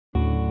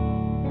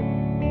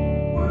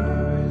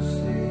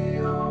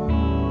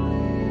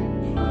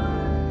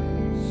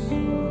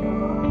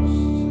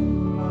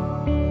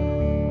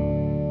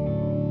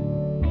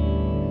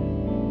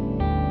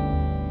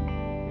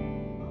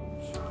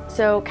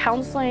So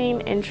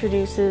counseling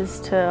introduces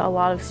to a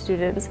lot of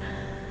students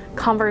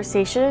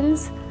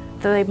conversations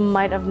that they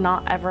might have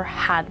not ever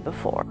had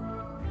before.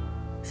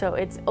 So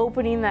it's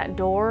opening that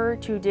door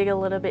to dig a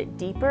little bit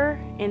deeper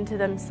into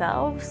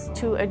themselves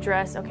to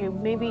address, okay,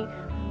 maybe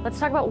let's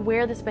talk about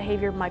where this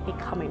behavior might be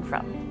coming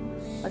from.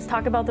 Let's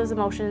talk about those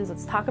emotions,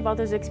 let's talk about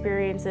those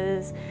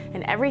experiences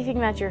and everything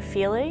that you're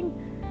feeling,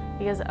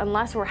 because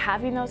unless we're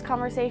having those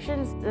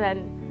conversations,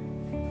 then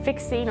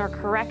fixing or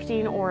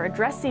correcting or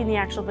addressing the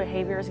actual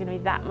behavior is going to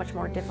be that much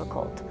more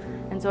difficult.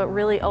 And so it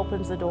really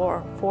opens the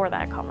door for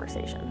that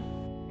conversation.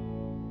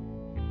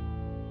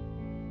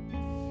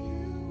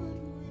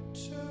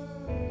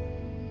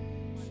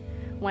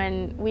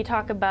 When we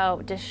talk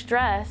about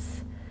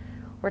distress,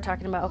 we're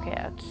talking about,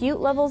 okay, acute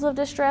levels of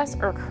distress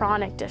or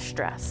chronic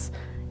distress.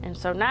 And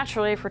so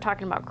naturally, if we're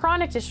talking about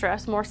chronic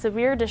distress, more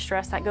severe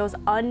distress that goes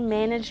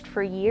unmanaged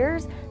for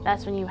years,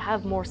 that's when you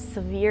have more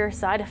severe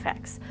side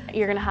effects.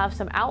 You're gonna have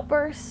some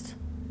outbursts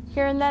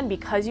here and then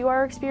because you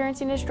are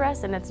experiencing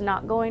distress and it's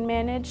not going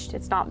managed,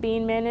 it's not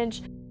being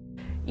managed.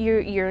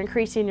 You're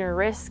increasing your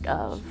risk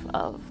of,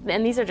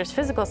 and these are just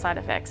physical side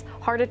effects,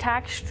 heart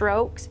attacks,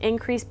 strokes,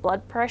 increased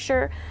blood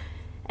pressure.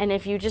 And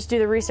if you just do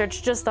the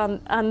research just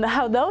on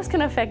how those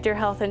can affect your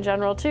health in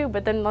general too,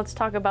 but then let's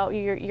talk about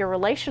your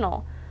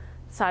relational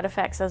side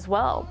effects as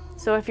well.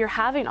 So if you're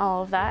having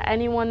all of that,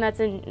 anyone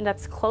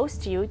that's close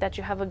to you, that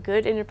you have a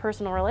good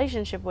interpersonal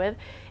relationship with,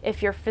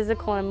 if your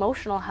physical and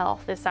emotional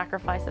health is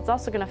sacrificed, it's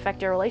also going to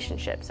affect your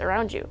relationships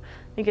around you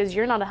because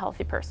you're not a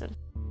healthy person.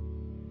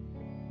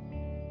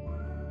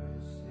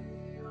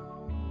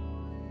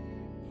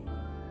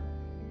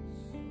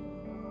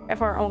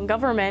 If our own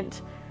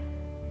government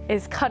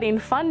is cutting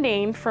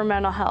funding for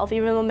mental health,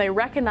 even though they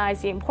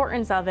recognize the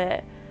importance of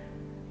it,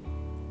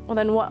 well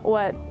then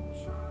what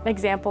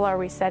example are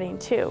we setting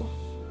too?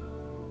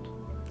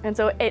 And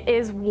so it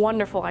is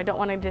wonderful. I don't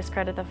want to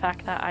discredit the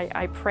fact that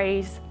I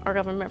praise our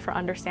government for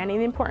understanding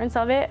the importance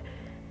of it.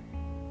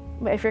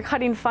 But if you're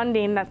cutting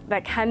funding,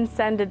 that can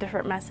send a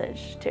different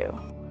message too.